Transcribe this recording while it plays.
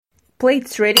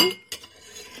Plates ready?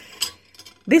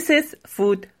 This is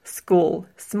Food School,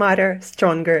 Smarter,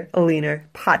 Stronger, Leaner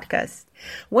podcast.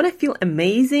 Want to feel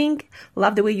amazing,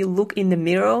 love the way you look in the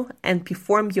mirror, and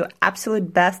perform your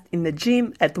absolute best in the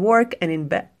gym, at work, and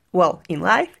in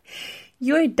life?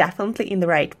 You're definitely in the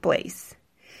right place.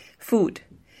 Food.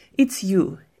 It's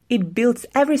you. It builds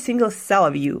every single cell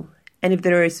of you. And if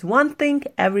there is one thing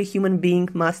every human being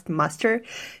must master,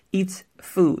 it's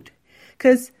food.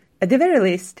 Because at the very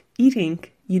least, eating,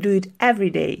 you do it every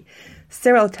day,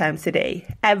 several times a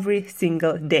day, every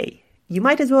single day. You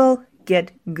might as well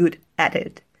get good at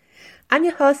it. I'm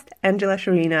your host, Angela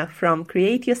Sharina from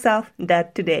Create Yourself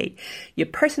That Today, your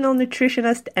personal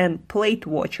nutritionist and plate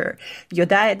watcher, your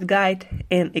diet guide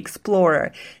and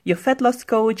explorer, your fat loss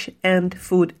coach and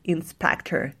food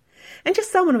inspector. And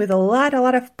just someone with a lot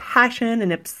of passion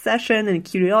and obsession and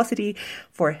curiosity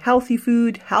for healthy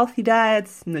food, healthy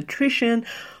diets, nutrition,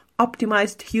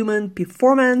 optimized human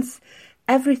performance,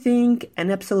 everything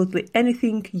and absolutely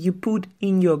anything you put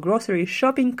in your grocery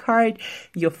shopping cart,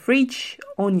 your fridge,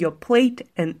 on your plate,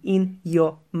 and in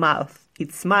your mouth.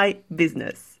 It's my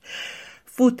business.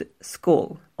 Food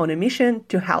School, on a mission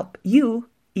to help you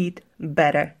eat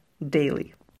better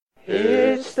daily.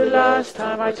 It's the last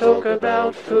time I talk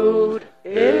about food.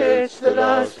 It's the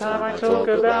last time I talk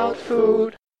about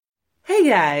food. Hey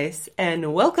guys,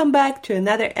 and welcome back to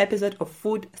another episode of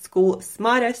Food School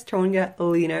Smarter, Stronger,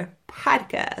 Leaner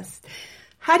podcast.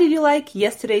 How did you like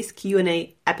yesterday's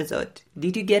Q&A episode?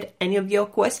 Did you get any of your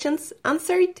questions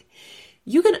answered?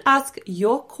 You can ask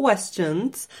your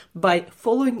questions by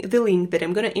following the link that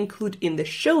I'm going to include in the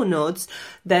show notes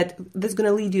that's going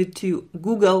to lead you to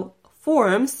Google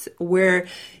Forms, where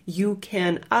you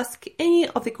can ask any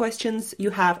of the questions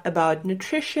you have about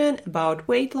nutrition, about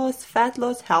weight loss, fat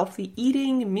loss, healthy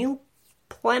eating, meal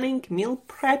planning, meal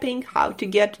prepping, how to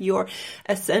get your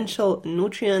essential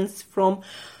nutrients from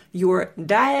your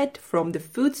diet, from the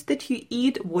foods that you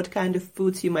eat, what kind of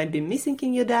foods you might be missing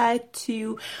in your diet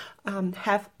to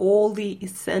have all the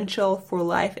essential for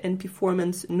life and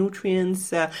performance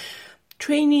nutrients,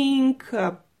 training,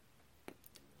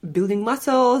 building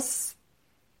muscles,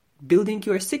 building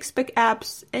your six-pack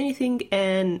abs, anything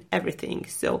and everything.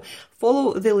 So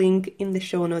follow the link in the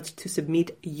show notes to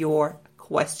submit your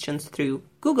questions through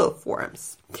Google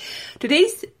Forms.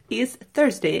 Today's is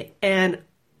Thursday and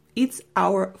it's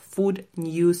our food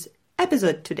news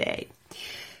episode today.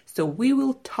 So we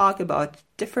will talk about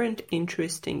different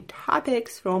interesting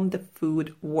topics from the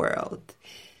food world.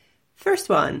 First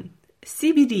one,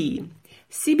 CBD.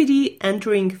 CBD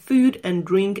entering food and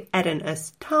drink at an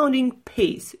astounding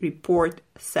pace, report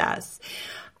says.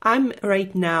 I'm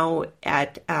right now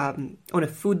at on a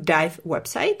Food Dive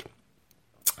website,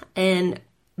 and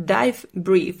Dive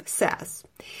Brief says,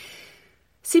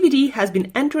 CBD has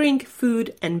been entering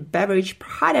food and beverage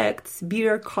products,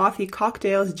 beer, coffee,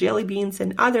 cocktails, jelly beans,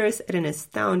 and others at an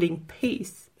astounding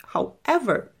pace.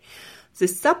 However, the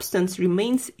substance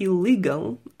remains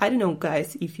illegal. I don't know,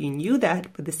 guys, if you knew that,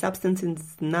 but the substance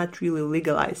is not really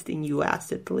legalized in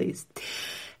US at least.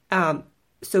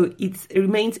 So it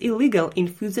remains illegal in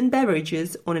foods and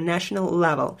beverages on a national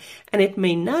level, and it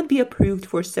may not be approved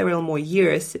for several more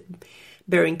years,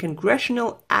 bearing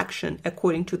congressional action,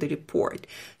 according to the report.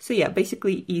 So yeah,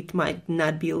 basically it might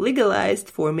not be legalized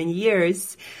for many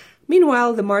years.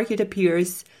 Meanwhile, the market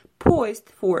appears poised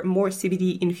for more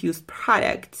CBD-infused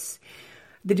products.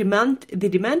 The demand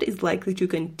is likely to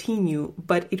continue,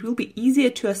 but it will be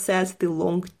easier to assess the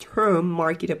long-term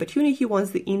market opportunity once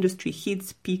the industry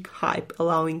hits peak hype,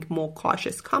 allowing more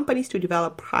cautious companies to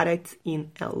develop products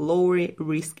in a lower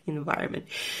risk environment.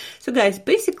 So guys,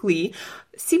 basically,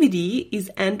 CBD is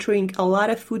entering a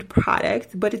lot of food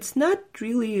products, but it's not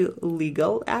really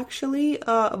legal actually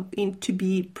to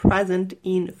be present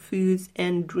in foods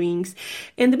and drinks.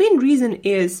 And the main reason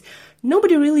is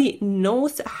nobody really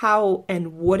knows how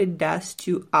and what it does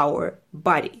to our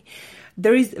body.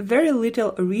 There is very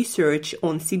little research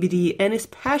on CBD and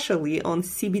especially on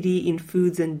CBD in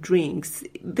foods and drinks.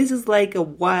 This is like a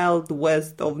wild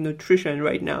west of nutrition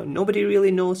right now. Nobody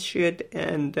really knows shit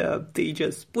and they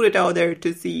just put it out there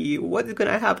to see what's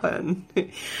gonna happen.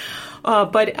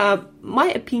 But my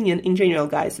opinion in general,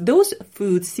 guys, those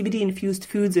foods, CBD-infused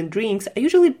foods and drinks are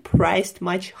usually priced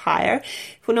much higher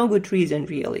for no good reason,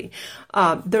 really.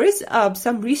 There is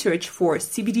some research for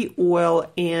CBD oil,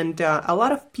 and a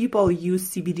lot of people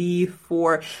use CBD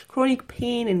for chronic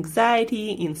pain,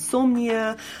 anxiety,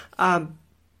 insomnia.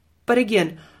 But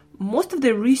again, most of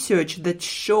the research that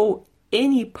show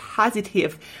any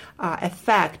positive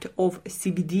effect of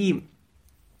CBD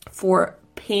for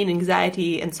pain,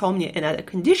 anxiety, insomnia, and other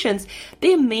conditions,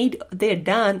 they're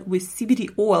done with CBD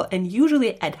oil and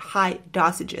usually at high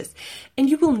dosages. And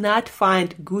you will not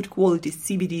find good quality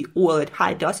CBD oil at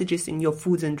high dosages in your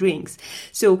foods and drinks.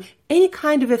 So any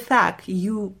kind of effect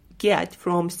you get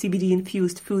from CBD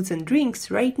infused foods and drinks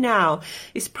right now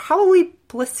is probably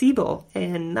placebo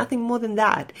and nothing more than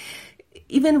that.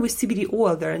 Even with CBD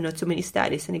oil, there are not so many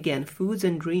studies. And again, foods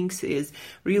and drinks is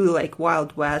really like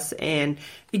Wild West, and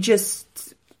it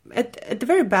just, at the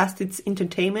very best, it's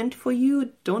entertainment for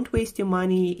you. Don't waste your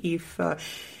money if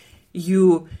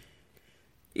you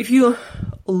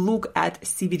look at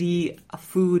CBD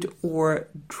food or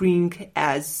drink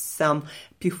as some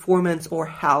performance or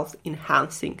health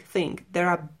enhancing thing. There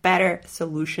are better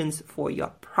solutions for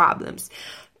your problems.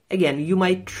 Again, you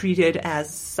might treat it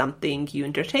as something you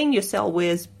entertain yourself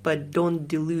with, but don't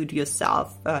delude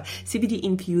yourself.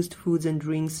 CBD-infused foods and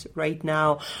drinks right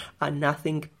now are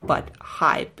nothing but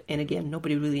hype. And again,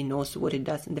 nobody really knows what it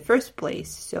does in the first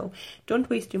place. So don't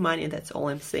waste your money. That's all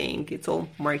I'm saying. It's all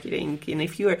marketing. And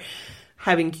if you're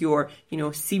having your,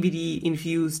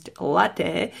 CBD-infused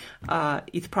latte,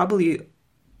 it probably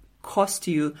costs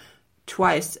you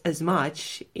twice as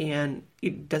much, and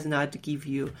it does not give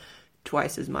you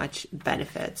twice as much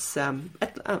benefits,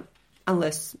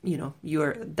 unless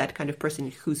you're that kind of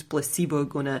person whose placebo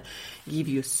gonna give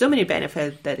you so many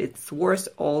benefits that it's worth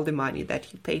all the money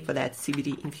that you pay for that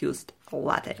CBD infused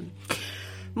latte.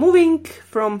 Moving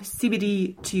from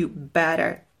CBD to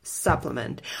better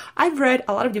supplement. I've read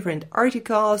a lot of different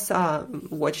articles,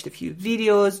 watched a few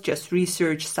videos, just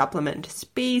researched supplement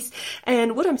space,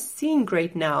 and what I'm seeing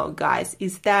right now, guys,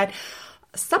 is that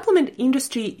supplement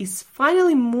industry is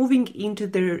finally moving into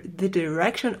the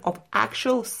direction of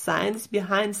actual science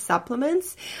behind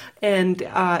supplements. And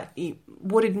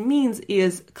what it means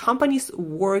is companies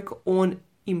work on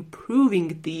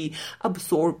improving the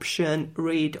absorption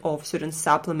rate of certain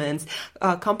supplements.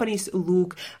 Companies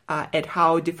look at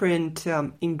how different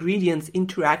ingredients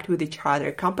interact with each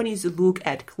other. Companies look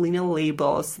at cleaner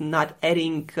labels, not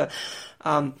adding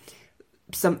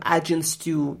some agents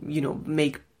to,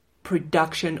 make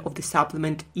production of the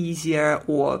supplement easier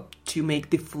or to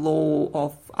make the flow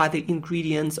of other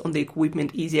ingredients on the equipment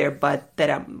easier, but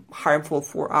that are harmful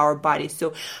for our bodies.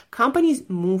 So companies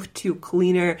move to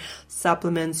cleaner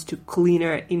supplements, to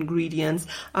cleaner ingredients,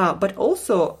 but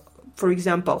also, for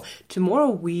example,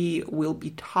 tomorrow we will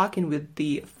be talking with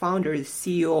the founder, the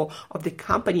CEO of the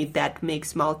company that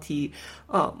makes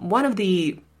one of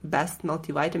the best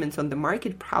multivitamins on the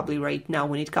market probably right now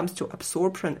when it comes to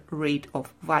absorption rate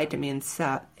of vitamins.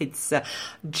 It's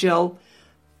gel.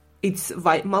 It's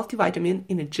multivitamin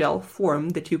in a gel form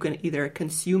that you can either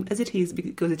consume as it is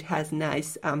because it has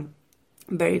nice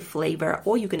berry flavor,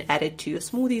 or you can add it to your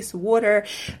smoothies, water,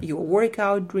 your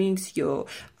workout drinks, your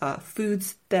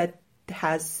foods that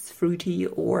has fruity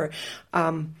or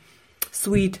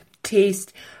sweet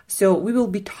taste. So we will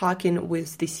be talking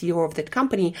with the CEO of that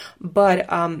company. But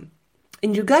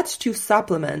in regards to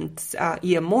supplements,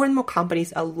 more and more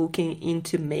companies are looking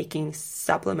into making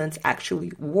supplements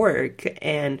actually work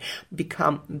and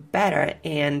become better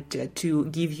and to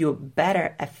give you a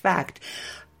better effect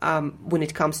when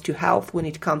it comes to health, when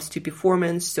it comes to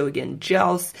performance. So again,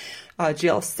 gel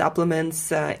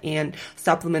supplements and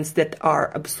supplements that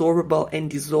are absorbable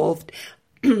and dissolved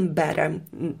better.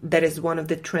 That is one of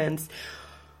the trends.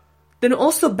 Then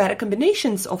also better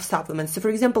combinations of supplements. So for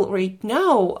example, right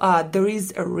now, there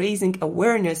is a raising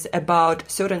awareness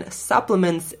about certain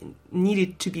supplements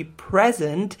needed to be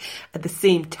present at the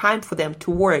same time for them to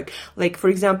work. Like, for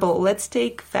example, let's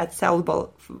take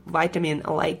fat-soluble vitamin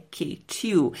like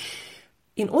K2.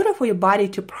 In order for your body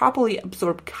to properly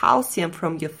absorb calcium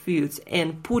from your foods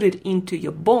and put it into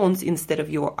your bones instead of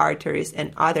your arteries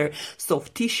and other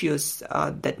soft tissues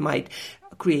that might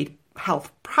create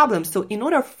health problems. So in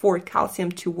order for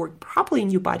calcium to work properly in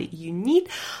your body, you need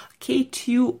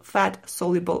K2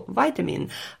 fat-soluble vitamin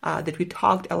that we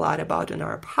talked a lot about on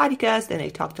our podcast, and I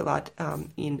talked a lot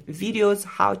in videos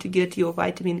how to get your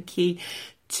vitamin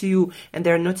K2, and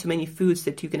there are not so many foods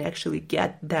that you can actually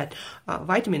get that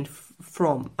vitamin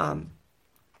from.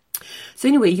 So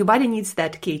anyway, your body needs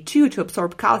that K2 to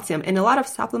absorb calcium, and a lot of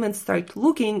supplements start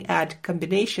looking at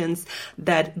combinations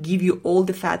that give you all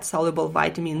the fat-soluble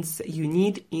vitamins you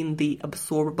need in the best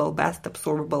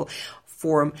absorbable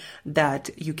form that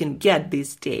you can get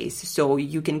these days. So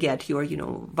you can get your,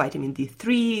 vitamin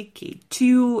D3,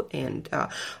 K2, and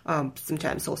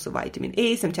sometimes also vitamin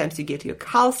A. Sometimes you get your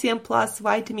calcium plus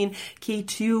vitamin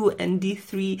K2 and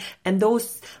D3. And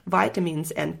those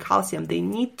vitamins and calcium, they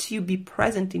need to be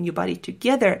present in your body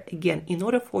together, again, in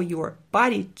order for your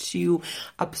body to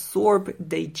absorb,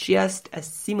 digest,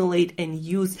 assimilate, and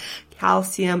use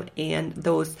calcium and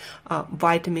those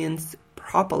vitamins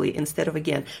properly, instead of,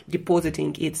 again,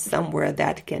 depositing it somewhere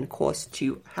that can cause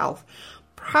you health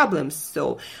problems.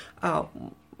 So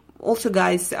also,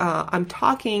 guys, I'm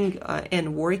talking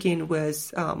and working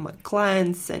with my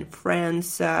clients and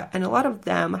friends, and a lot of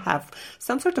them have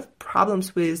some sort of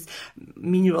problems with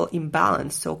mineral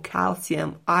imbalance, so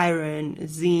calcium, iron,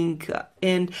 zinc,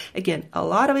 and again, a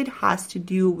lot of it has to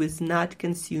do with not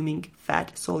consuming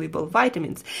fat-soluble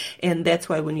vitamins. And that's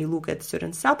why when you look at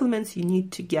certain supplements, you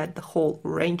need to get the whole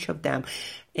range of them,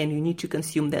 and you need to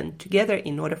consume them together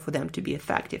in order for them to be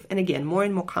effective. And again, more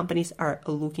and more companies are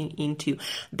looking into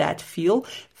that field,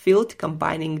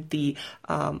 combining the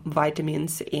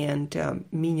vitamins and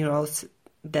minerals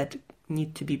that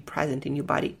need to be present in your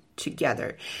body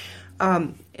together.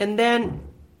 And then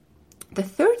the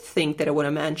third thing that I want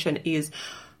to mention is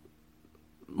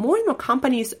more and more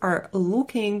companies are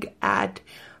looking at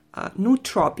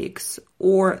nootropics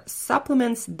or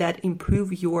supplements that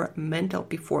improve your mental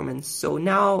performance. So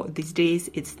now these days,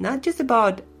 it's not just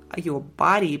about your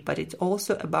body, but it's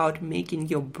also about making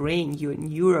your brain, your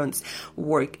neurons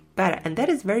work better. And that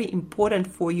is very important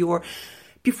for your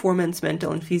performance,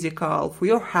 mental and physical, for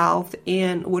your health,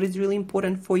 and what is really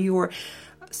important for your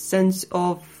sense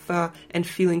of and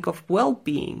feeling of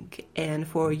well-being, and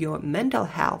for your mental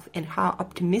health, and how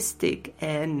optimistic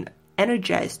and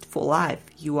energized for life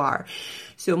you are.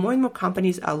 So more and more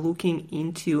companies are looking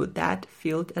into that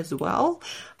field as well.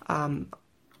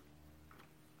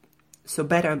 So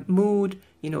better mood,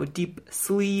 deep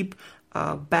sleep,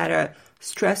 better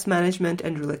stress management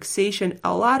and relaxation,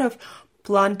 a lot of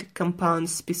plant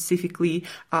compounds specifically,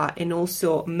 and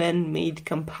also man-made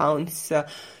compounds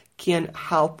can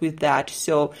help with that.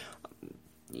 So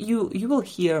you will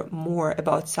hear more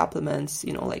about supplements,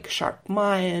 like Sharp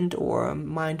Mind or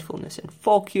mindfulness and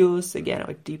focus, again,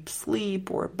 or deep sleep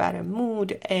or better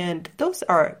mood. And those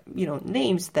are,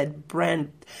 names that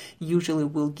brand usually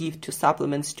will give to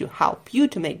supplements to help you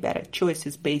to make better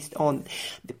choices based on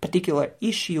the particular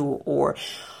issue or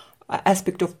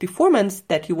aspect of performance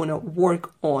that you want to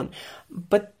work on.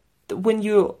 But when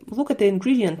you look at the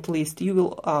ingredient list, you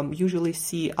will usually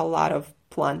see a lot of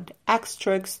plant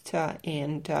extracts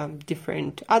and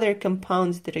different other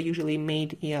compounds that are usually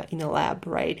made in a lab,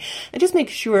 right? And just make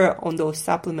sure on those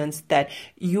supplements that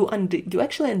you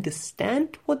actually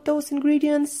understand what those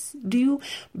ingredients do,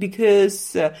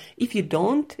 because if you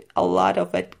don't, a lot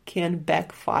of it can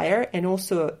backfire. And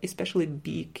also, especially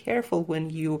be careful when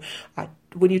you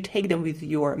take them with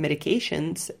your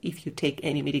medications, if you take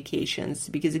any medications,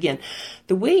 because again,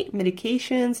 the way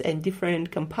medications and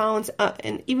different compounds,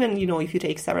 and even, if you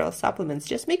take several supplements,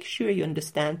 just make sure you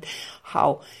understand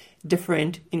how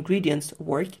different ingredients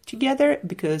work together,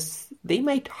 because they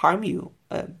might harm you.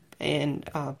 And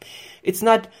it's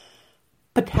not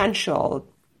potential.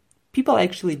 People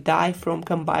actually die from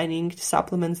combining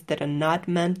supplements that are not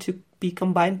meant to be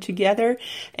combined together.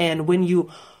 And when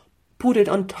you put it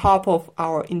on top of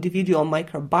our individual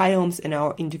microbiomes and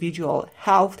our individual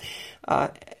health,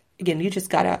 again, you just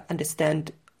gotta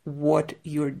understand what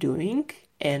you're doing,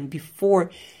 and before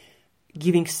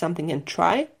giving something and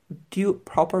try, do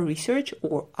proper research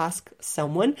or ask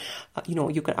someone.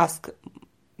 You can ask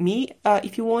me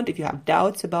if you want, if you have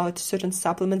doubts about certain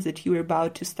supplements that you are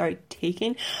about to start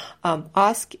taking.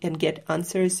 Ask and get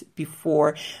answers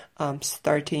before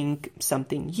starting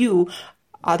something new.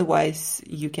 Otherwise,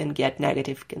 you can get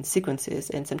negative consequences,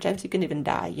 and sometimes you can even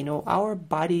die. Our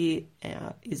body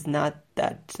is not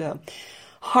that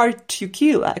hard to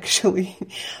kill, actually.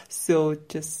 So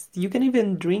you can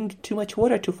even drink too much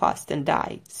water too fast and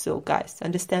die. So guys,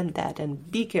 understand that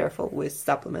and be careful with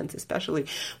supplements, especially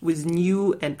with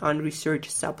new and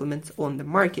unresearched supplements on the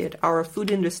market. Our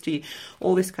food industry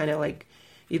always kind of like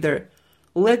either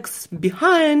lags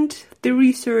behind the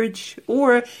research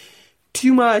or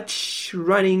too much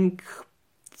running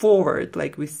forward,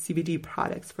 like with CBD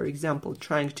products, for example,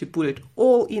 trying to put it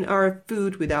all in our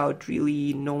food without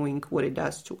really knowing what it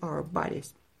does to our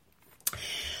bodies.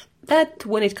 That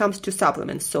when it comes to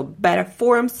supplements, so better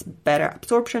forms, better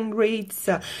absorption rates,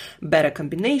 better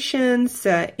combinations,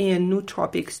 and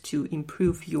nootropics to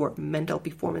improve your mental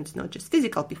performance, not just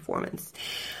physical performance.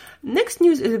 Next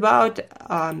news is about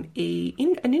an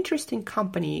interesting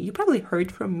company. You probably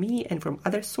heard from me and from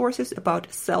other sources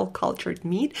about cell-cultured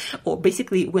meat, or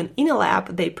basically when in a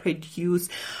lab they produce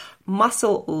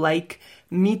muscle-like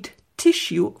meat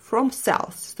tissue from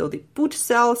cells. So they put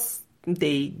cells,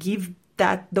 they give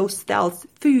those cells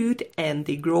food, and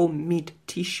they grow meat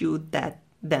tissue that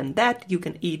you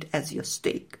can eat as your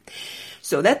steak.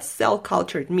 So that's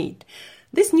cell-cultured meat.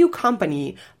 This new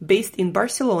company based in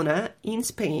Barcelona in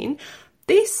Spain,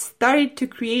 they started to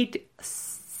create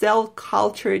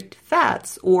cell-cultured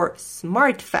fats, or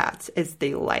smart fats as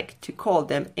they like to call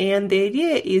them. And the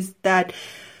idea is that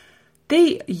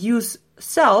they use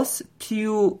cells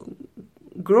to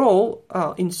grow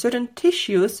in certain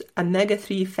tissues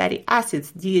omega-3 fatty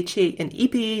acids, DHA and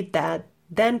EPA, that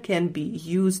then can be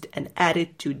used and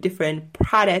added to different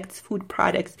products, food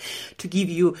products, to give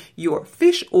you your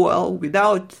fish oil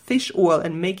without fish oil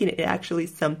and making it actually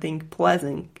something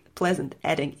pleasant,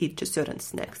 adding it to certain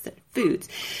snacks and foods.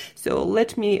 So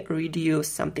let me read you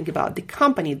something about the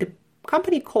company. The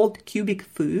company called Cubic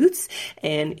Foods,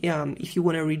 and if you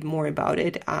want to read more about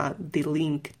it, the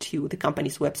link to the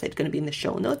company's website is going to be in the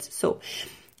show notes. So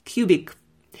Cubic,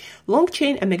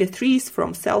 long-chain omega-3s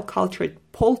from cell-cultured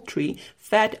poultry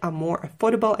fat are more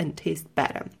affordable and taste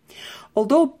better.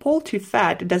 Although poultry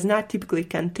fat does not typically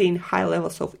contain high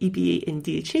levels of EPA and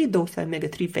DHA, those are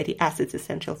omega-3 fatty acids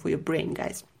essential for your brain,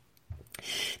 guys.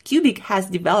 Cubic has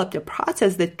developed a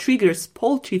process that triggers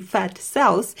poultry fat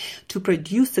cells to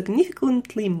produce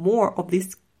significantly more of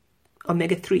these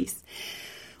omega-3s,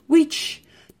 which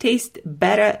taste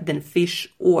better than fish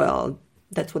oil.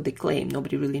 That's what they claim.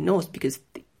 Nobody really knows because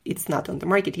it's not on the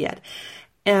market yet.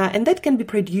 And that can be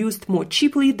produced more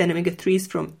cheaply than omega-3s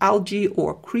from algae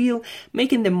or krill,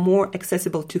 making them more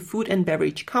accessible to food and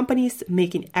beverage companies,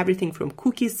 making everything from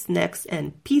cookies, snacks,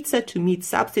 and pizza to meat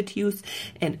substitutes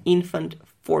and infant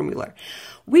formula.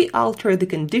 We alter the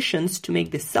conditions to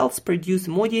make the cells produce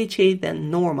more DHA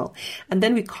than normal, and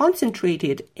then we concentrate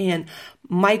it and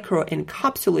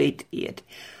microencapsulate it.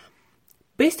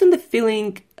 Based on the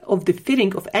feeding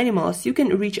of animals, you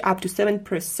can reach up to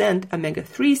 7%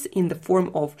 omega-3s in the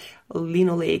form of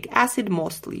linoleic acid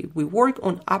mostly. We work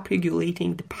on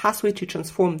upregulating the pathway to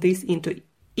transform this into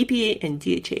EPA and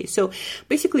DHA. So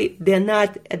basically, they're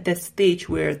not at the stage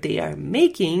where they are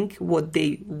making what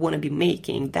they want to be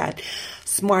making, that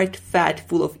smart fat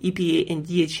full of EPA and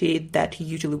DHA that you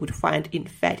usually would find in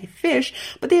fatty fish,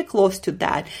 but they're close to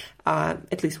that.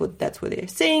 At least that's what they're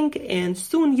saying. And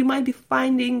soon you might be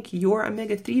finding your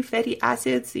omega-3 fatty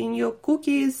acids in your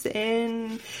cookies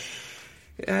and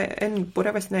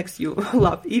whatever snacks you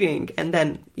love eating. And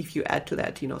then if you add to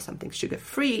that, something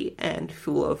sugar-free and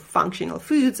full of functional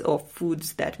foods, or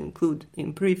foods that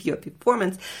improve your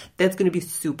performance, that's going to be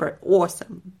super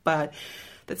awesome. But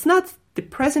that's not the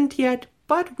present yet,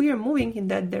 but we are moving in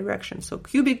that direction. So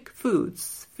Cubic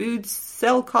Foods,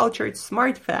 cell-cultured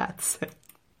smart fats.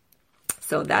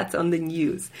 So that's on the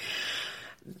news.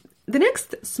 The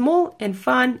next small and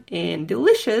fun and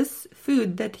delicious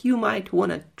food that you might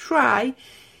want to try,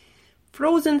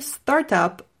 frozen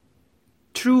startup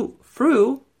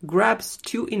TrueFru grabs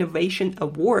 2 innovation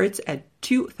awards at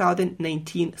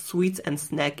 2019 Sweets and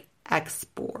Snack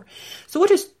Expo. So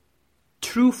what is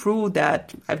TrueFru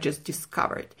that I've just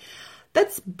discovered?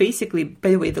 That's basically,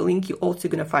 by the way, the link you're also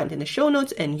going to find in the show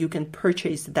notes, and you can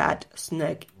purchase that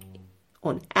snack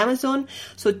on Amazon.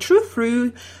 So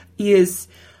TrueFru is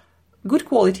good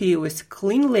quality with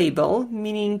clean label,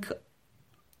 meaning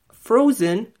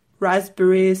frozen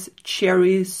raspberries,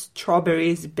 cherries,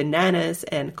 strawberries, bananas,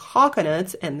 and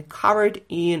coconuts, and covered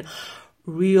in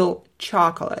real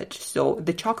chocolate. So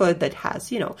the chocolate that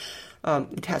has,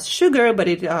 it has sugar, but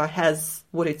it has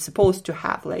what it's supposed to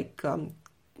have, like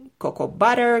cocoa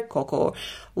butter, cocoa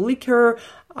liquor.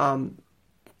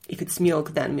 If it's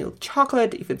milk, then milk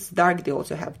chocolate. If it's dark, they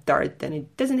also have dark, then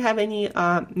it doesn't have any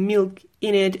milk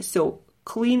in it. So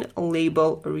clean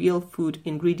label, real food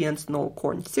ingredients, no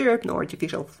corn syrup, no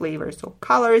artificial flavors or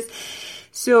colors.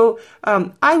 So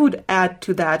I would add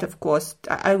to that, of course,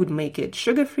 I would make it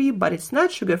sugar-free, but it's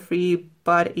not sugar-free,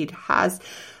 but it has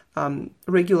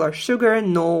regular sugar,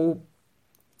 no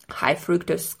high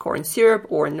fructose corn syrup,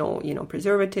 or no,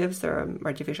 preservatives or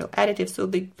artificial additives. So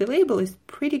the label is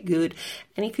pretty good.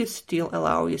 And if you still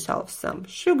allow yourself some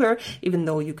sugar, even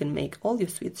though you can make all your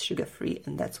sweets sugar-free,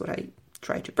 and that's what I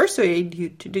try to persuade you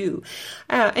to do.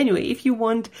 Anyway, if you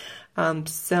want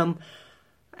some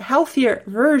healthier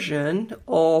version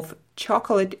of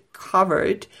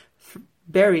chocolate-covered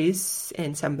berries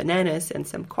and some bananas and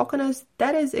some coconuts,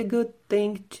 that is a good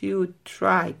thing to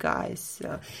try, guys.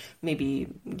 Maybe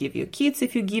give your kids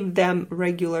if you give them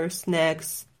regular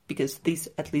snacks, because these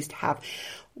at least have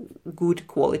good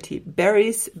quality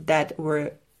berries that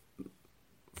were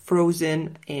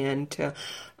frozen, and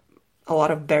a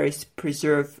lot of berries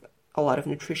preserve a lot of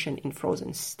nutrition in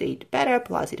frozen state better,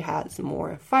 plus it has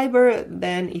more fiber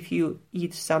than if you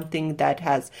eat something that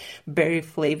has berry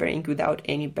flavoring without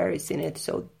any berries in it.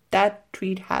 So that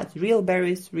treat has real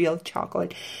berries, real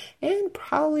chocolate, and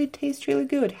probably tastes really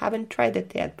good. Haven't tried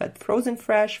it yet, but frozen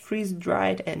fresh,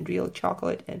 freeze-dried, and real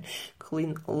chocolate and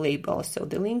clean label. So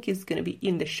the link is going to be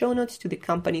in the show notes to the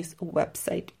company's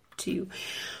website too.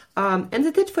 And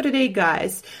that's it for today,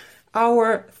 guys.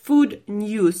 Our food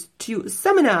news. To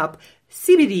sum it up,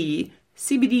 CBD,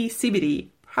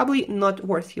 probably not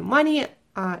worth your money,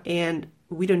 and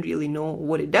we don't really know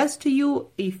what it does to you.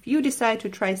 If you decide to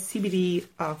try CBD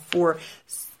for,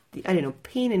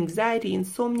 pain, anxiety,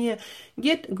 insomnia,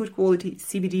 get good quality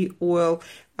CBD oil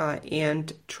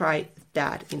and try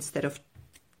that instead of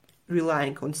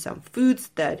relying on some foods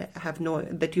that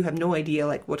you have no idea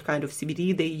like what kind of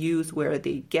CBD they use, where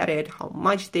they get it, how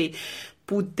much they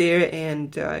put there,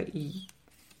 and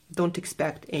don't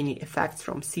expect any effects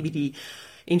from CBD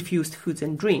infused foods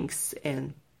and drinks,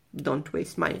 and don't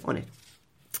waste money on it.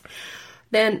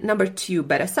 Then number 2,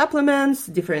 better supplements,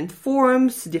 different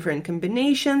forms, different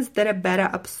combinations that are better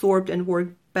absorbed and work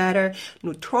better.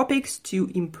 Nootropics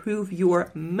to improve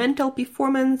your mental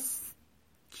performance.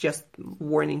 Just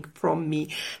warning from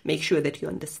me, make sure that you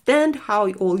understand how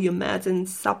all your meds and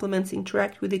supplements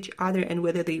interact with each other and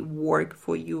whether they work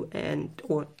for you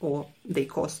or they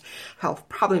cause health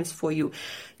problems for you.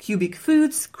 Cubic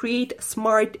foods, create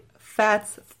smart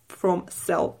fats from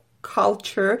cell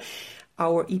culture.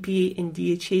 Our EPA and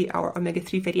DHA, our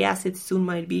omega-3 fatty acids, soon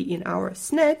might be in our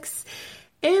snacks.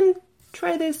 And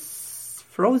try this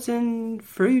frozen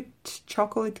fruit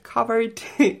chocolate covered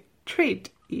treat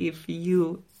if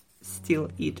you still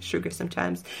eat sugar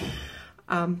sometimes.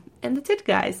 And that's it,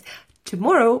 guys.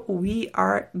 Tomorrow we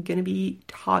are going to be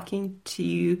talking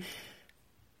to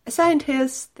a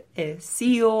scientist, a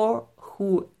CEO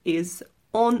who is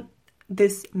on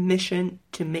this mission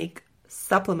to make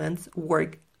supplements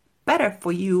work better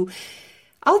for you,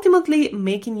 ultimately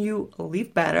making you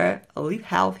live better, live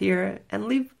healthier, and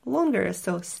live longer.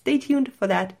 So stay tuned for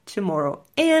that tomorrow.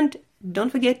 And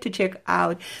don't forget to check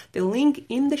out the link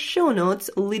in the show notes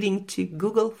leading to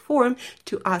Google form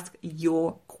to ask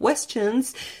your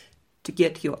questions, to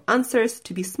get your answers,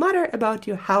 to be smarter about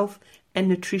your health and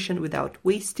nutrition without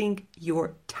wasting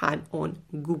your time on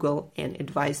Google and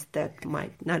advice that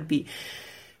might not be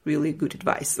really good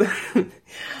advice.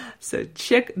 So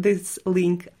check this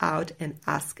link out and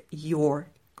ask your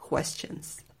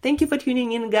questions. Thank you for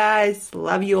tuning in, guys.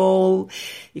 Love you all.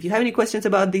 If you have any questions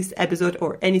about this episode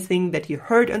or anything that you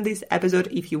heard on this episode,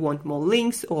 if you want more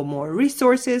links or more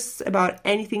resources about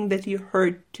anything that you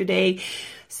heard today,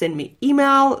 send me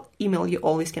email. Email you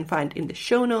always can find in the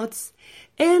show notes.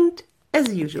 And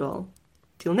as usual,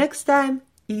 till next time,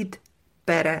 eat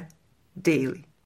better daily.